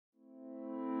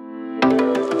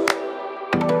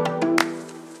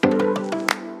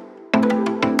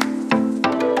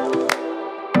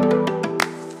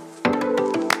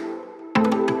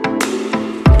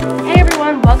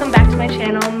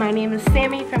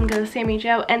Sammy from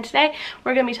Sammy-Jo, and today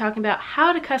we're going to be talking about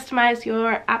how to customize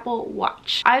your Apple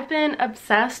Watch. I've been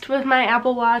obsessed with my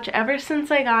Apple Watch ever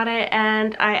since I got it,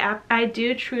 and I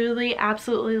do truly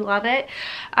absolutely love it.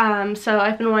 So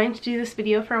I've been wanting to do this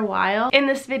video for a while. In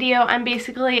this video, I'm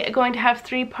basically going to have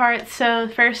 3 parts. So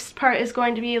the first part is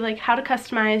going to be like how to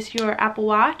customize your Apple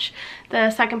Watch. The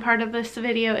second part of this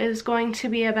video is going to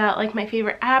be about like my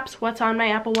favorite apps, what's on my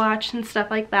Apple Watch and stuff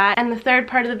like that. And the third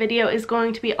part of the video is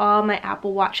going to be all my Apple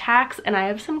Watch hacks, and I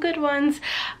have some good ones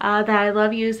that I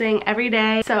love using every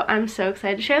day. So I'm so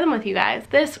excited to share them with you guys.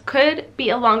 This could be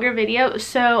a longer video,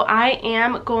 so I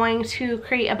am going to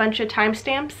create a bunch of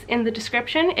timestamps in the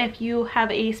description. If you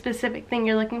have a specific thing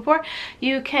you're looking for,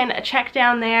 you can check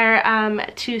down there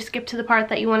to skip to the part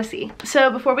that you want to see.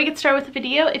 So before we get started with the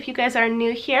video, if you guys are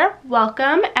new here,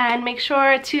 welcome, and make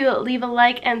sure to leave a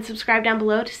like and subscribe down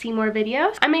below to see more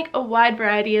videos. I make a wide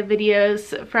variety of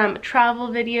videos, from travel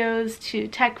videos to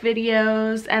tech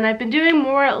videos, and I've been doing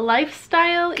more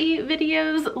lifestyle-y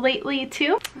videos lately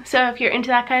too. So if you're into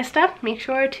that kind of stuff, make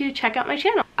sure to check out my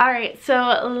channel. Alright,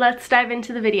 so let's dive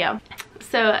into the video.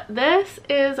 So this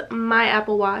is my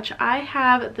Apple Watch. I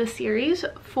have the Series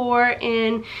 4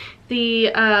 in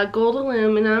the gold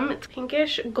aluminum. It's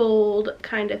pinkish gold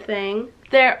kind of thing.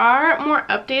 There are more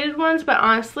updated ones, but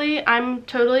honestly, I'm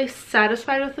totally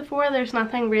satisfied with the 4. There's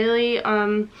nothing really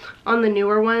on the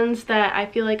newer ones that I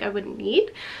feel like I would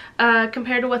need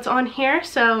compared to what's on here.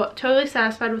 So totally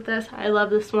satisfied with this. I love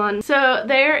this one. So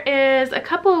there is a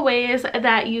couple of ways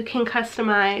that you can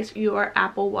customize your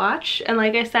Apple Watch. And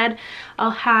like I said,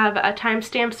 I'll have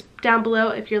timestamps down below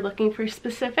if you're looking for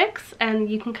specifics, and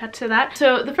you can cut to that.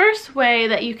 So the first way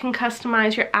that you can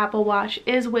customize your Apple Watch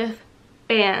is with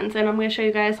bands, and I'm going to show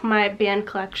you guys my band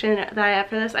collection that I have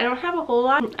for this. I don't have a whole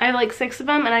lot. I have like 6 of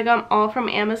them, and I got them all from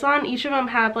Amazon. Each of them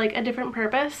have like a different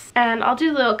purpose, and I'll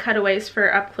do little cutaways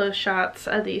for up close shots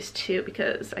of these 2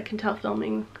 because I can tell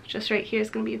filming just right here is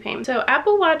going to be a pain. So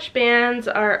Apple Watch bands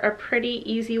are a pretty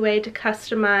easy way to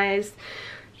customize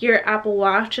your Apple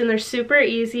Watch, and they're super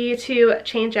easy to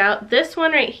change out. This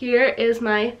one right here is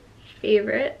my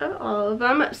favorite of all of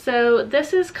them. So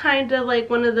this is kind of like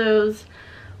one of those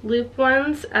loop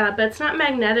ones, but it's not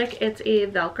magnetic, it's a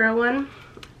Velcro one.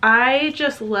 I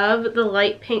just love the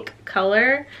light pink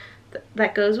color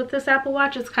that goes with this Apple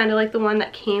Watch. It's kind of like the one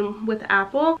that came with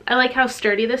Apple. I like how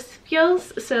sturdy this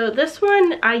feels. So this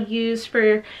one I use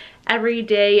for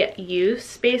everyday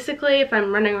use. Basically, if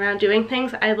I'm running around doing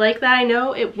things, I like that I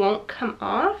know it won't come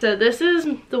off. So this is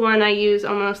the one I use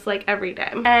almost like every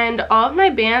day. And all of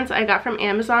my bands I got from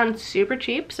Amazon super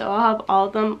cheap, so I'll have all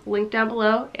of them linked down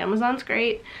below. Amazon's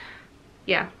great.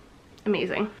 Yeah,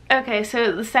 amazing. Okay,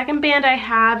 so the second band I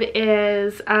have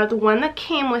is the one that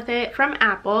came with it from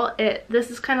Apple. This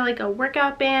is kind of like a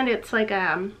workout band. It's like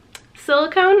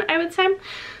silicone, I would say.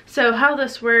 So how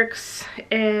this works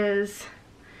is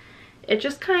it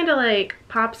just kind of like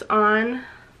pops on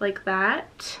like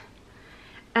that,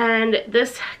 and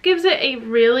this gives it a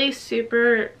really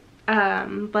super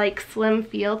like slim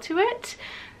feel to it.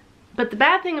 But the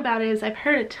bad thing about it is I've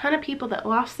heard a ton of people that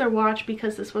lost their watch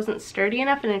because this wasn't sturdy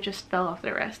enough and it just fell off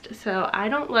their wrist. So I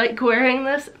don't like wearing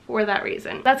this for that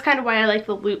reason. That's kind of why I like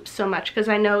the loops so much, because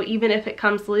I know even if it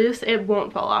comes loose, it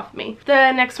won't fall off me.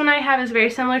 The next one I have is very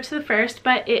similar to the first,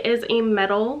 but it is a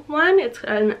metal one. It's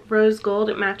in rose gold.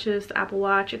 It matches the Apple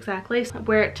Watch exactly. So I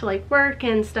wear it to like work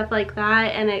and stuff like that,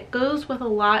 and it goes with a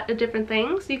lot of different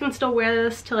things. You can still wear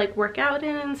this to like work out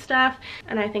in and stuff,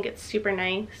 and I think it's super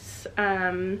nice.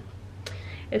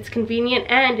 It's convenient,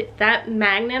 and that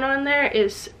magnet on there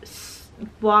is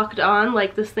locked on,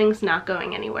 like this thing's not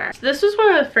going anywhere. So this was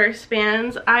one of the first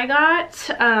bands I got.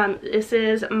 This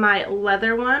is my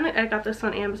leather one. I got this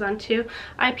on Amazon too.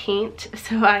 I paint,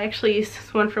 so I actually use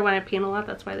this one for when I paint a lot.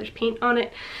 That's why there's paint on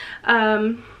it.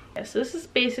 Yeah, so this is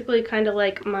basically kind of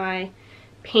like my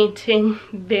painting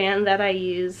band that I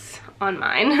use on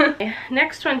mine.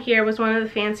 Next one here was one of the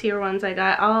fancier ones I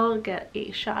got. I'll get a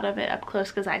shot of it up close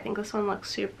because I think this one looks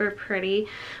super pretty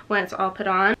when it's all put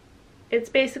on. It's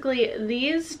basically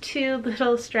these 2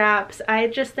 little straps. I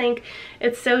just think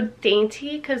it's so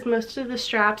dainty because most of the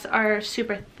straps are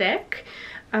super thick.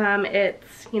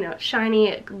 It's, you know, shiny.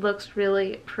 It looks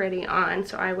really pretty on,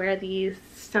 so I wear these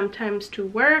sometimes to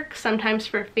work, sometimes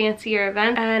for fancier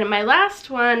events. And my last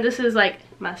one, this is like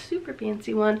my super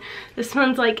fancy one. This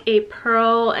one's like a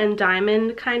pearl and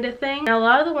diamond kind of thing. Now, a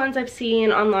lot of the ones I've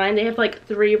seen online, they have like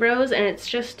 3 rows, and it's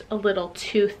just a little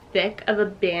too thick of a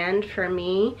band for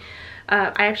me.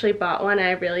 I actually bought one and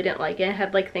I really didn't like it. It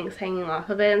had like things hanging off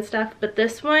of it and stuff, but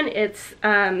this one,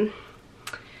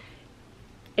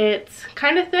 It's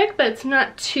kind of thick, but it's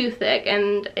not too thick,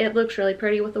 and it looks really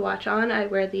pretty with the watch on. I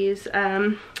wear these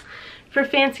for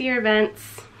fancier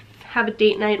events, have a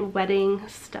date night, wedding,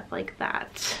 stuff like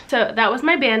that. So that was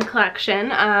my band collection.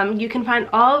 You can find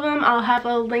all of them. I'll have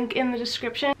a link in the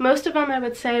description. Most of them I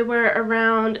would say were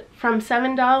around from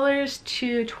 $7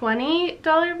 to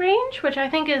 $20 range, which I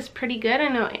think is pretty good. I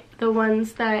know the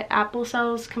ones that Apple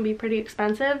sells can be pretty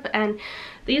expensive, and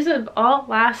these have all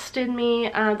lasted me.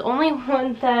 The only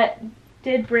one that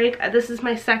did break, this is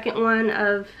my second one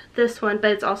of this one,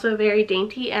 but it's also very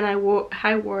dainty, and I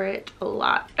wore it a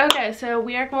lot. Okay, so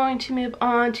we are going to move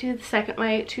on to the second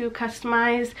way to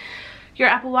customize your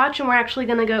Apple Watch, and we're actually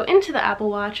going to go into the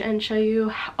Apple Watch and show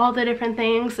you all the different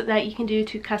things that you can do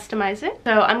to customize it.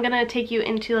 So I'm going to take you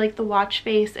into like the watch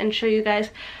face and show you guys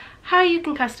how you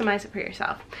can customize it for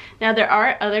yourself. Now, there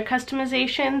are other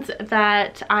customizations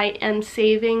that I am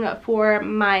saving for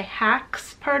my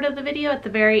hacks part of the video at the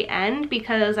very end,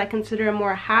 because I consider them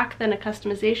more a hack than a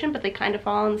customization, but they kind of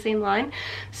fall on the same line.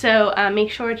 So make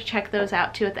sure to check those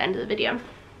out too at the end of the video.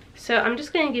 So I'm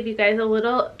just going to give you guys a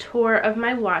little tour of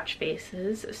my watch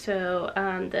faces. So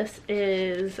this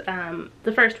is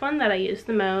the first one that I use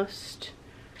the most.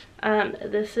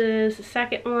 This is the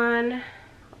second one.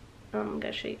 I'm going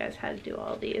to show you guys how to do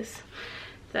all these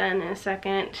then in a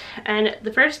second. And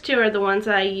the first two are the ones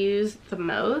that I use the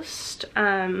most.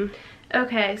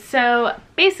 Okay, so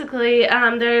basically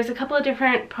there's a couple of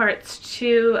different parts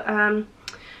to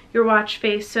your watch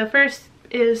face. So first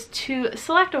is to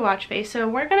select a watch face. So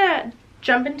we're going to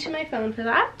jump into my phone for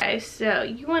that. Okay, so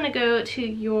you want to go to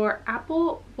your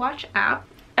Apple Watch app.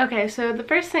 Okay, so the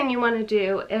first thing you want to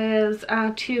do is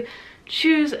to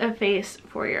choose a face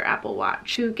for your Apple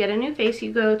Watch. To get a new face,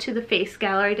 you go to the face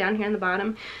gallery down here in the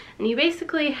bottom, and you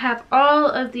basically have all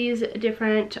of these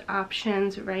different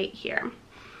options right here.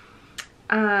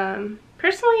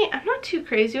 Personally, I'm not too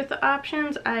crazy with the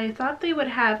options. I thought they would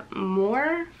have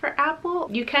more for Apple.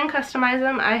 You can customize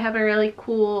them. I have a really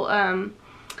cool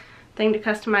thing to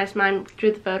customize mine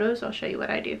through the photos. I'll show you what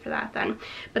I do for that then.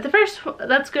 But the first,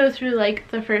 let's go through like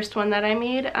the first one that I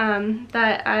made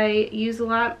that I use a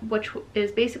lot, which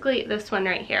is basically this one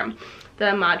right here, the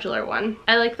modular one.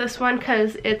 I like this one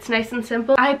because it's nice and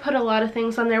simple. I put a lot of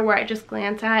things on there where I just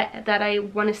glance at that I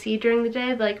want to see during the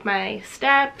day, like my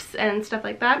steps and stuff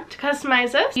like that. To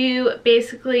customize this, you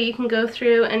can go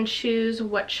through and choose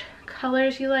which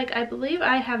colors you like. I believe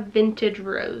I have vintage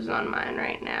rose on mine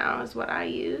right now is what I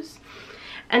use.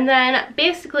 And then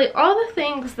basically all the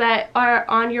things that are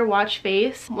on your watch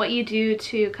face, what you do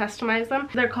to customize them,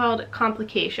 they're called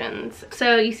complications.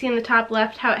 So you see in the top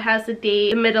left how it has the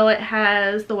date, the middle it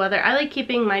has the weather. I like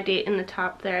keeping my date in the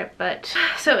top there, but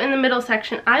so in the middle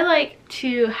section I like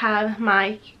to have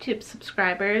my YouTube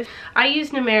subscribers. I use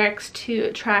numerics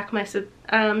to track my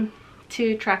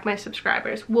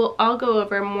subscribers. I'll go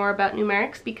over more about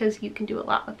numerics because you can do a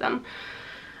lot with them.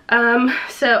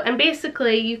 And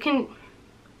basically you can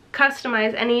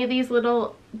customize any of these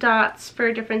little dots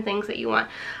for different things that you want.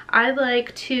 I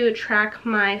like to track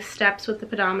my steps with the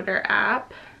pedometer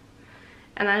app,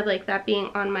 and I like that being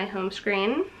on my home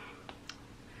screen.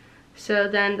 So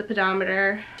then the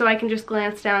pedometer, so I can just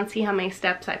glance down and see how many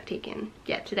steps I've taken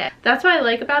yet today. That's what I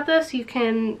like about this. You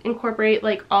can incorporate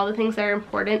like all the things that are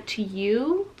important to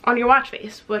you on your watch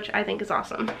face, which I think is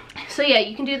awesome. So yeah,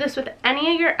 you can do this with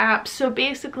any of your apps. So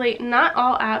basically not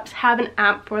all apps have an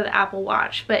app for the Apple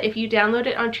Watch, but if you download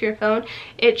it onto your phone,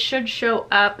 it should show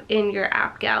up in your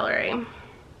app gallery.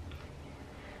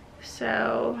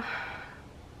 So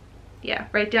yeah,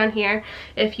 right down here.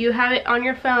 If you have it on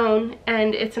your phone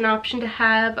and it's an option to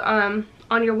have on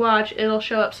your watch, it'll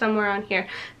show up somewhere on here.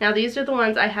 Now these are the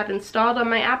ones I have installed on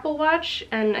my Apple Watch,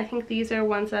 and I think these are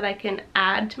ones that I can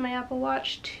add to my Apple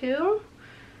Watch too.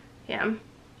 Yeah,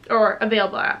 or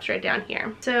available apps right down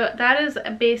here. So that is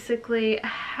basically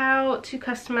how to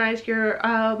customize your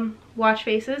watch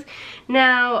faces.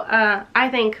 Now I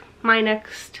think my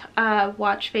next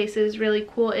watch face is really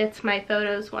cool. It's my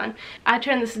photos one. I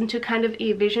turned this into kind of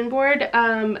a vision board.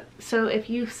 So if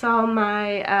you saw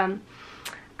my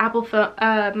Apple phone,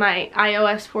 my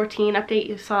iOS 14 update,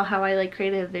 you saw how I like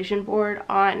created a vision board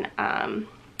on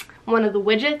one of the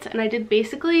widgets, and I did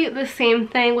basically the same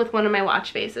thing with one of my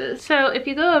watch faces. So if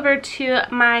you go over to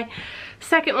my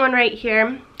second one right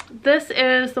here, this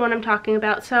is the one I'm talking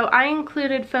about. So I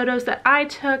included photos that I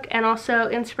took and also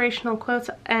inspirational quotes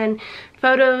and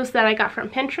photos that I got from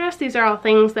Pinterest. These are all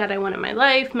things that I want in my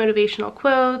life, motivational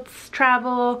quotes,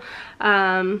 travel,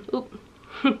 oop,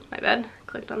 my bad,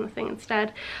 clicked on the thing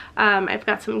instead. I've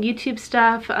got some YouTube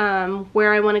stuff,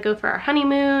 where I want to go for our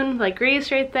honeymoon, like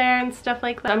Greece right there and stuff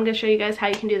like that. I'm going to show you guys how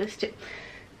you can do this too.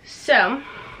 So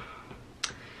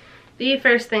the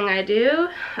first thing I do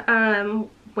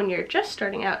when you're just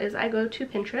starting out is I go to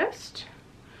Pinterest.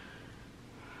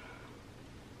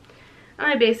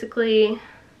 I basically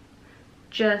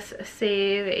just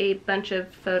save a bunch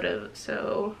of photos,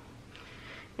 so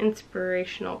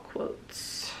inspirational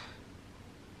quotes.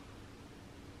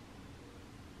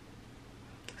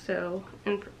 So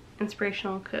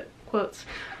inspirational quotes,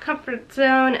 comfort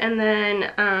zone, and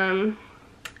then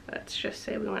let's just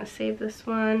say we want to save this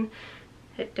one,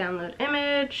 hit download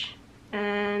image,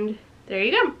 and there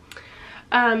you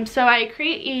go. So I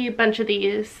create a bunch of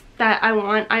these that I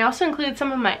want. I also include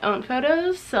some of my own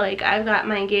photos. So like I've got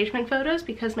my engagement photos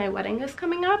because my wedding is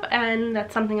coming up and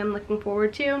that's something I'm looking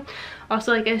forward to.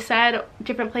 Also, like I said,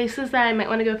 different places that I might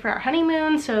want to go for our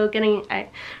honeymoon, so getting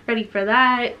ready for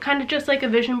that. Kind of just like a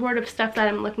vision board of stuff that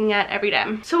I'm looking at every day.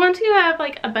 So once you have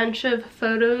like a bunch of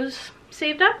photos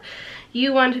saved up,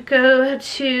 you want to go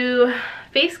to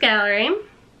Face Gallery,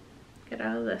 get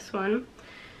out of this one,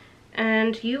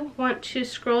 and you want to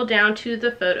scroll down to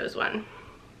the photos one.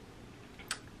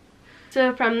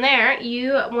 So from there,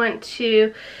 you want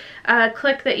to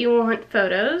click that you want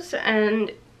photos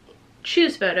and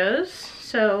choose photos.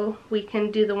 So we can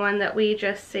do the one that we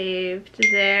just saved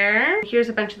there. Here's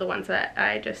a bunch of the ones that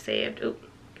I just saved. Oop,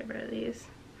 get rid of these.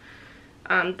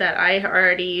 That I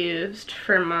already used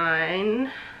for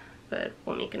mine, but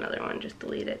we'll make another one, just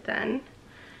delete it then.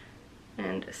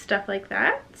 And stuff like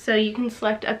that. So you can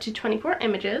select up to 24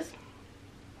 images.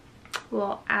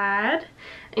 We'll add,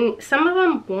 and some of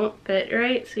them won't fit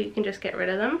right, so you can just get rid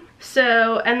of them.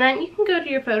 So, and then you can go to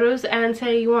your photos and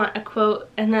say you want a quote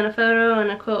and then a photo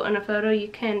and a quote and a photo. You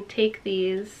can take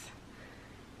these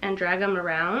and drag them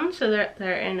around so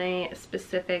they're in a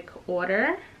specific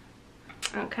order.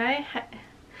 Okay,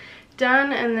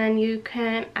 done, and then you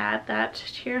can add that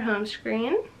to your home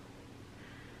screen.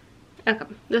 Okay,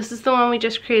 this is the one we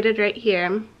just created right here.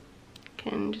 You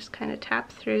can just kind of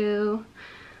tap through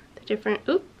the different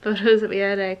photos that we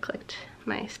had. I clicked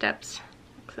my steps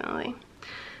accidentally.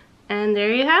 And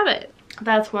there you have it.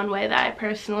 That's one way that I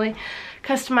personally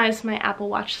customize my Apple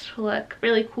Watch to look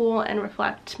really cool and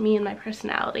reflect me and my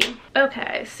personality.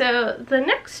 Okay, so the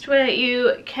next way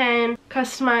you can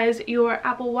customize your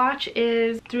Apple Watch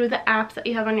is through the apps that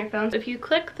you have on your phone. So if you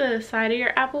click the side of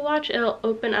your Apple Watch, it'll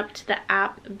open up to the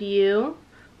app view,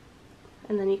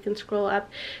 and then you can scroll up.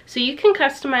 So you can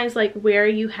customize like where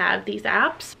you have these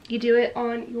apps. You do it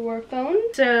on your phone.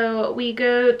 So we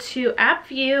go to app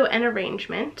view and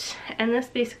arrangement, and this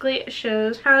basically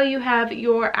shows how you have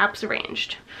your apps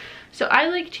arranged. So I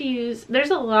like to use,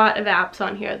 there's a lot of apps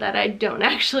on here that I don't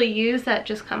actually use that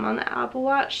just come on the Apple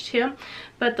Watch too,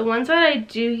 but the ones that I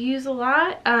do use a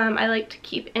lot, I like to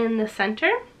keep in the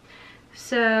center.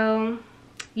 So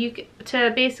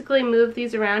to basically move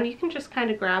these around, you can just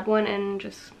kind of grab one and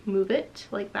just move it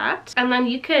like that. And then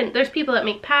you can, there's people that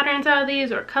make patterns out of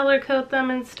these or color code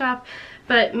them and stuff,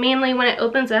 but mainly when it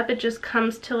opens up, it just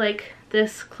comes to like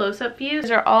this close-up view.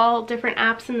 These are all different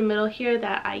apps in the middle here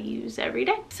that I use every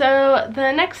day. So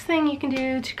the next thing you can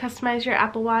do to customize your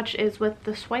Apple Watch is with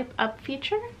the swipe up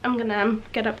feature. I'm gonna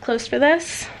get up close for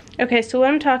this. Okay, so what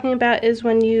I'm talking about is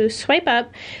when you swipe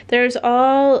up, there's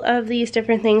all of these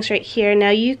different things right here. Now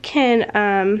you can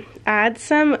add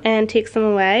some and take some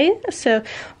away. So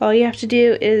all you have to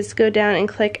do is go down and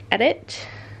click edit,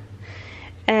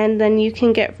 and then you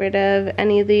can get rid of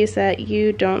any of these that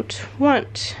you don't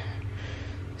want.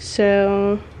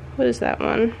 So what is that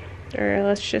one? Or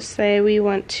let's just say we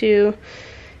want to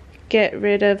get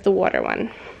rid of the water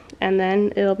one, and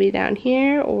then it'll be down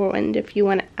here. And if you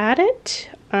want to add it,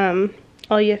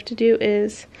 all you have to do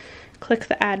is click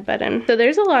the add button. So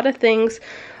there's a lot of things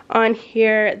on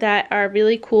here that are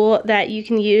really cool that you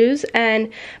can use,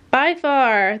 and by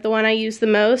far the one I use the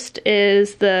most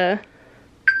is the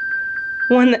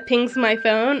one that pings my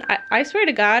phone. I swear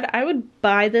to God, I would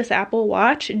buy this Apple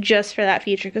Watch just for that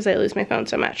feature because I lose my phone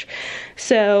so much.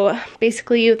 So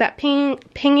basically you have that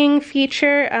pinging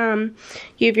feature,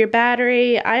 you have your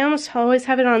battery. I almost always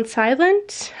have it on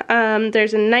silent.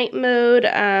 There's a night mode.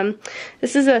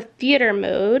 This is a theater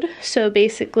mode. So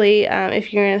basically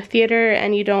if you're in a theater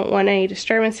and you don't want any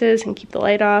disturbances and keep the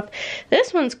light off,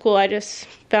 this one's cool. I just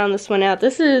found this one out.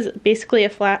 This is basically a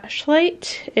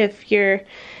flashlight if you're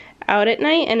out at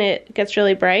night and it gets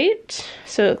really bright,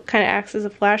 so it kind of acts as a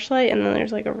flashlight. And then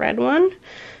there's like a red one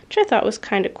which I thought was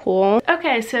kind of cool.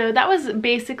 Okay, so that was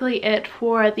basically it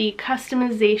for the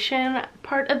customization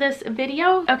part of this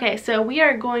video. Okay, so we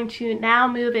are going to now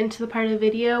move into the part of the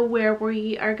video where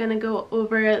we are going to go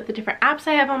over the different apps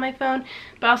I have on my phone,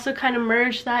 but also kind of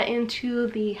merge that into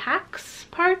the hacks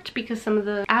part, because some of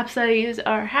the apps that I use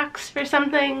are hacks for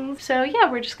some things. So yeah,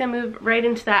 we're just gonna move right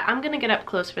into that. I'm gonna get up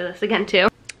close for this again too.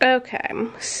 Okay,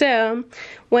 so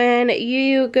when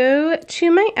you go to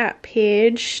my app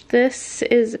page, this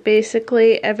is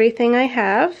basically everything I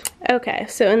have. Okay,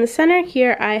 so in the center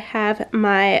here I have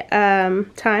my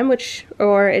time,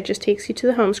 or it just takes you to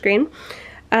the home screen.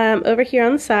 Over here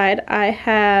on the side I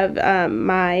have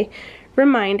my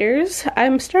reminders.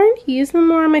 I'm starting to use them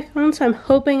more on my phone, so I'm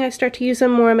hoping I start to use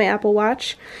them more on my Apple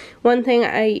Watch. One thing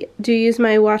I do use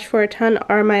my watch for a ton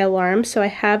are my alarms, so I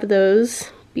have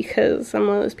those because I'm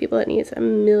one of those people that needs a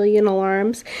million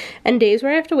alarms. And days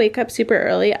where I have to wake up super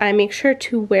early, I make sure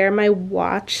to wear my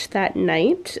watch that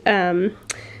night,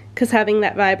 because having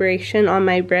that vibration on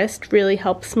my wrist really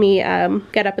helps me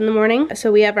get up in the morning. So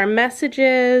we have our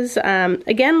messages.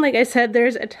 Again, like I said,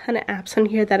 there's a ton of apps on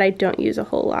here that I don't use a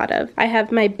whole lot of. I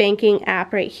have my banking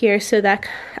app right here, so that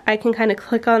I can kind of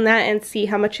click on that and see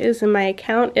how much is in my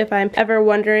account if I'm ever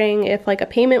wondering if like a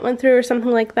payment went through or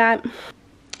something like that.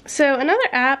 So another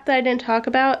app that I didn't talk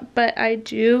about, but I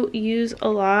do use a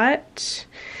lot,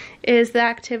 is the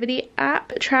activity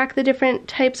app. Track the different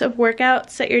types of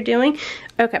workouts that you're doing.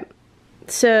 Okay,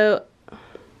 so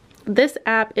this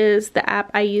app is the app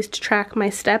I use to track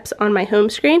my steps on my home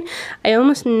screen. I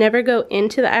almost never go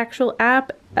into the actual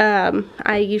app.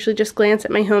 I usually just glance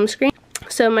at my home screen.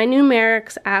 So my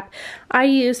numerics app I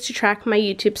use to track my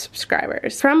YouTube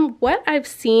subscribers. From what I've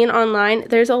seen online,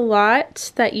 there's a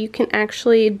lot that you can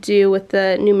actually do with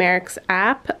the numerics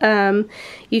app.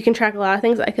 You can track a lot of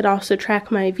things. I could also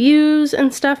track my views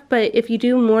and stuff, but if you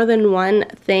do more than one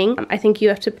thing, I think you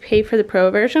have to pay for the pro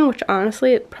version, which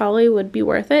honestly it probably would be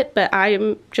worth it, but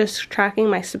I'm just tracking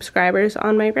my subscribers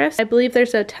on my wrist. I believe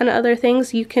there's a ton of other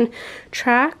things you can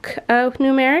track with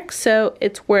numerics, so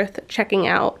it's worth checking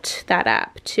out that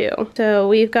app too. So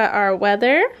we've got our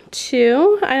weather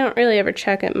too. I don't really ever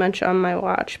check it much on my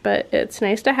watch, but it's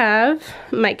nice to have.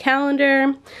 My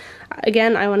calendar.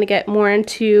 Again, I want to get more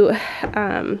into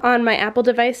on my Apple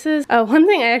devices. One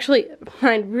thing I actually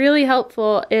find really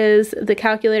helpful is the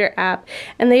calculator app,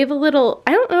 and they have a little,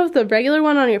 I don't know if the regular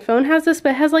one on your phone has this, but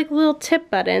it has like a little tip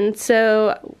button.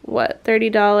 So what,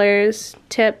 $30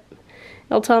 tip,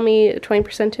 it'll tell me a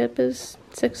 20% tip is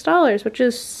 $6, which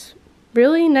is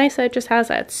really nice that it just has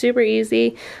that. It's super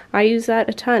easy. I use that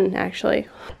a ton actually.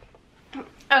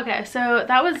 Okay, so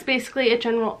that was basically a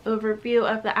general overview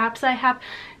of the apps I have.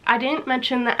 I didn't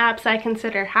mention the apps I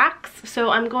consider hacks, so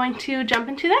I'm going to jump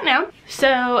into that now.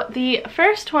 So the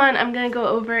first one I'm going to go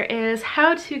over is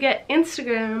how to get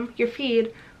Instagram, your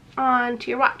feed,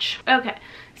 onto your watch. Okay,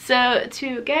 so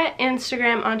to get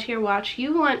Instagram onto your watch,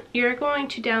 you're going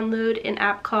to download an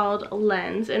app called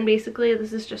Lens, and basically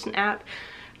this is just an app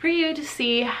for you to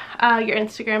see your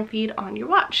Instagram feed on your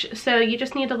watch. So you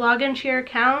just need to log into your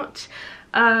account.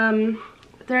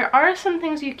 There are some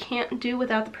things you can't do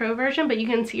without the pro version, but you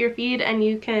can see your feed and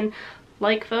you can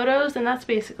like photos, and that's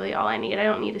basically all I need. I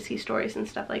don't need to see stories and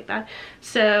stuff like that.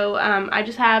 So I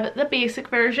just have the basic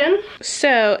version.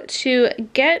 So to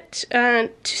get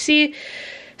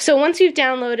so once you've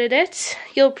downloaded it,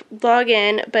 you'll log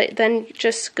in, but then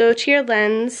just go to your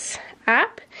Lens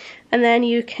app, and then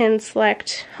you can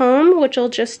select home, which will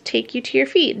just take you to your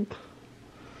feed.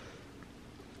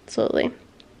 Slowly.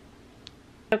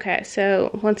 Okay,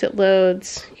 so once it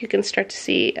loads, you can start to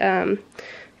see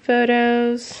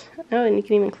photos. Oh, and you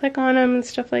can even click on them and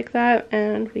stuff like that,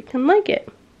 and we can like it.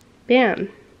 Bam.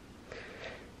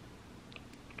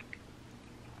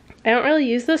 I don't really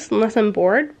use this unless I'm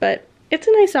bored, but it's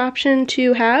a nice option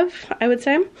to have, I would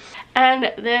say.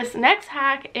 And this next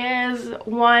hack is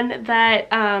one that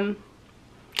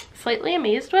slightly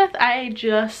amazed with. I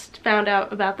just found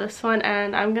out about this one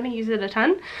and I'm gonna use it a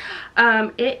ton.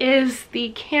 It is the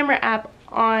camera app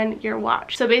on your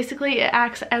watch. So basically it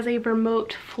acts as a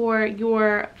remote for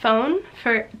your phone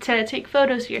to take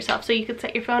photos of yourself. So you could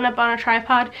set your phone up on a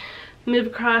tripod, move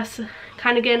across,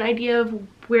 kind of get an idea of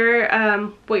where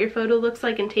what your photo looks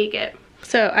like and take it.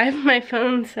 So I have my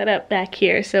phone set up back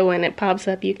here, so when it pops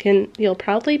up you'll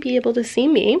probably be able to see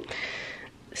me.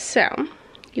 So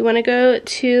you want to go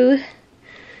to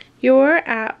your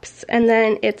apps, and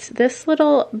then it's this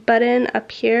little button up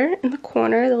here in the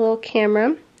corner, the little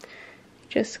camera.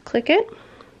 Just click it.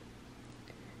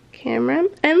 Camera.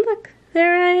 And look,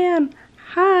 there I am.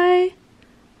 Hi.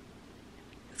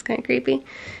 It's kind of creepy.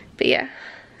 But yeah.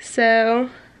 So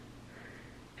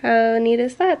How neat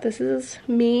is that? This is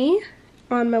me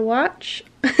on my watch.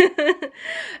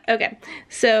 Okay,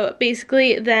 so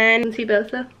basically then, see both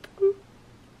of them?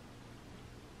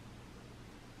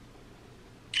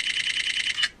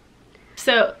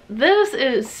 So this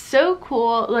is so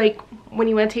cool, like when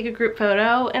you want to take a group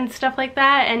photo and stuff like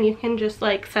that, and you can just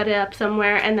like set it up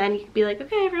somewhere and then you can be like,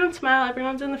 okay, everyone smile,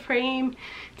 everyone's in the frame,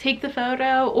 take the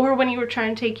photo. Or when you were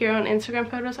trying to take your own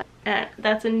Instagram photos,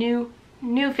 that's a new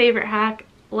favorite hack.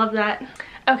 Love that.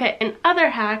 Okay, another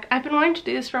hack, I've been wanting to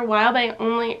do this for a while, but I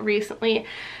only recently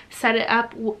set it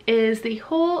up, is the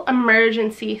whole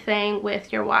emergency thing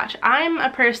with your watch. I'm a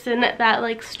person that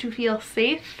likes to feel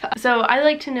safe, so I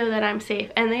like to know that I'm safe,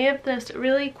 and they have this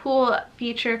really cool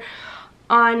feature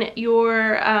on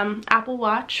your Apple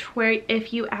Watch where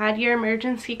if you add your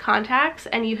emergency contacts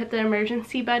and you hit the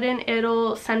emergency button,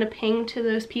 it'll send a ping to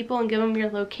those people and give them your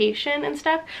location and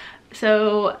stuff.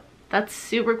 So that's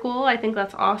super cool. I think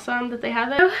that's awesome that they have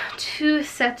that. So to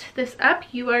set this up,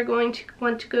 you are going to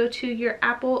want to go to your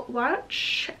Apple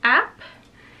Watch app.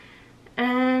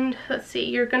 And let's see,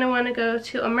 you're going to want to go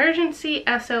to Emergency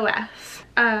SOS.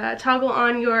 Toggle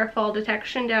on your fall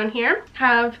detection down here.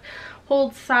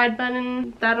 Hold side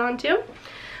button that on too.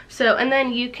 So, and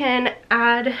then you can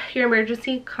add your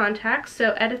emergency contacts.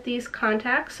 So edit these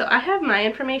contacts. So I have my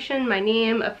information, my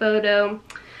name, a photo,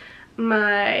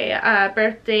 my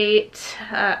birth date,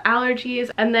 allergies,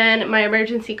 and then my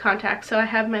emergency contacts. So I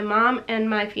have my mom and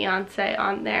my fiance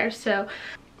on there. So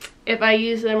if I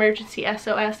use the emergency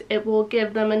SOS, it will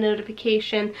give them a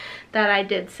notification that I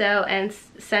did so and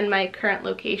send my current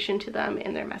location to them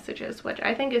in their messages, which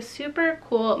I think is super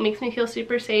cool. It makes me feel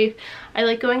super safe. I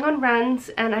like going on runs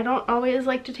and I don't always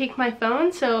like to take my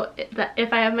phone, so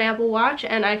if I have my Apple Watch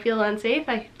and I feel unsafe,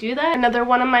 I can do that. Another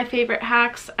one of my favorite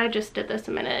hacks, I just did this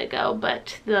a minute ago,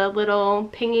 but the little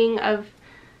pinging of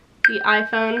the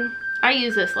iPhone, I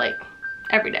use this like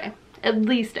every day, at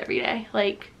least every day.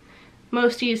 Like,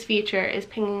 most used feature is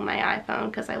pinging my iPhone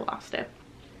because I lost it.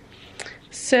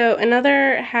 So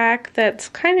another hack that's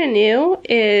kind of new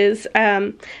is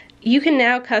you can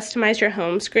now customize your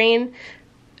home screen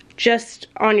just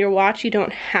on your watch. You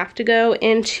don't have to go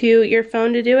into your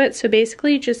phone to do it. So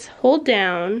basically just hold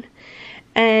down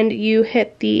and you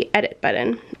hit the edit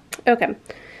button. Okay,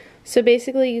 so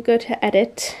basically you go to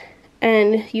edit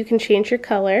and you can change your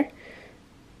color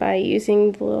by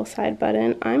using the little side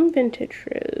button. I'm vintage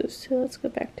rose, so let's go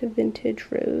back to vintage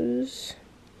rose.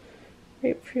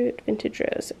 Grapefruit, vintage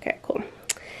rose. Okay, cool.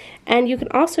 And you can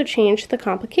also change the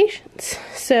complications.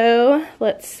 So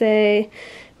let's say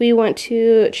we want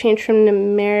to change from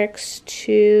numerics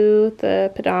to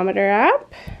the pedometer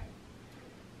app.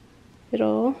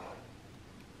 It'll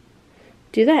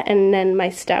do that, and then my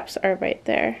steps are right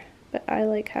there. But I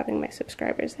like having my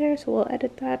subscribers there, so we'll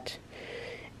edit that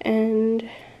and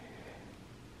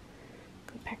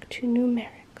back to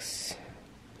numerics.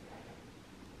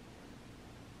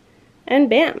 And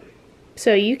bam!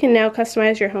 So you can now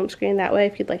customize your home screen that way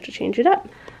if you'd like to change it up.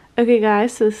 Okay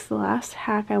guys, so this is the last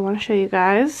hack I want to show you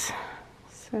guys.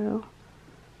 So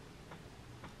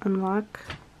unlock.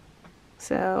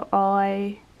 So all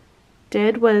I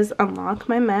did was unlock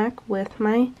my Mac with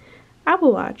my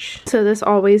Apple Watch. So this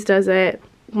always does it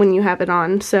when you have it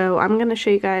on. So I'm going to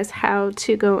show you guys how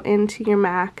to go into your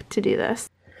Mac to do this.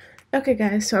 Okay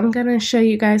guys, so I'm going to show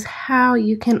you guys how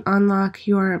you can unlock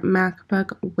your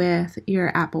MacBook with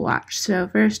your Apple Watch. So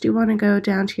first you want to go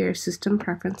down to your system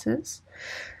preferences,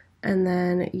 and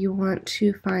then you want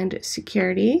to find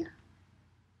security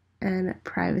and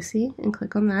privacy and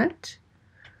click on that.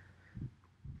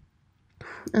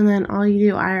 And then all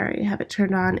you do, I already have it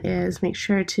turned on, is make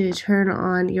sure to turn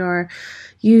on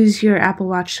use your Apple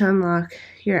Watch to unlock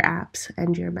your apps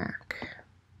and your Mac.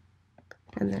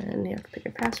 And then you have to put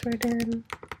your password in.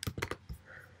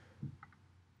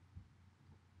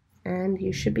 And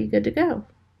you should be good to go.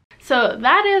 So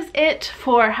that is it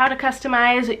for how to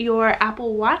customize your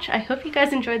Apple Watch. I hope you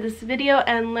guys enjoyed this video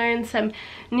and learned some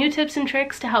new tips and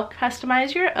tricks to help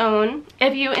customize your own.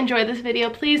 If you enjoyed this video,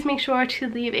 please make sure to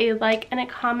leave a like and a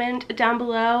comment down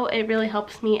below. It really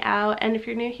helps me out. And if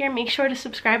you're new here, make sure to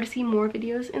subscribe to see more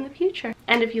videos in the future.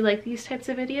 And if you like these types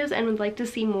of videos and would like to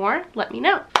see more, let me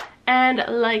know. And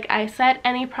like I said,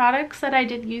 any products that I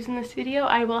did use in this video,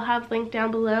 I will have linked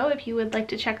down below if you would like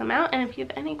to check them out. And if you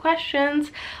have any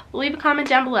questions, leave a comment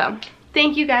down below.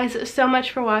 Thank you guys so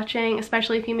much for watching,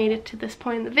 especially if you made it to this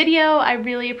point in the video. I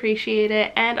really appreciate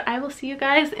it, and I will see you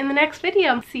guys in the next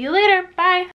video. See you later.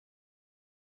 Bye.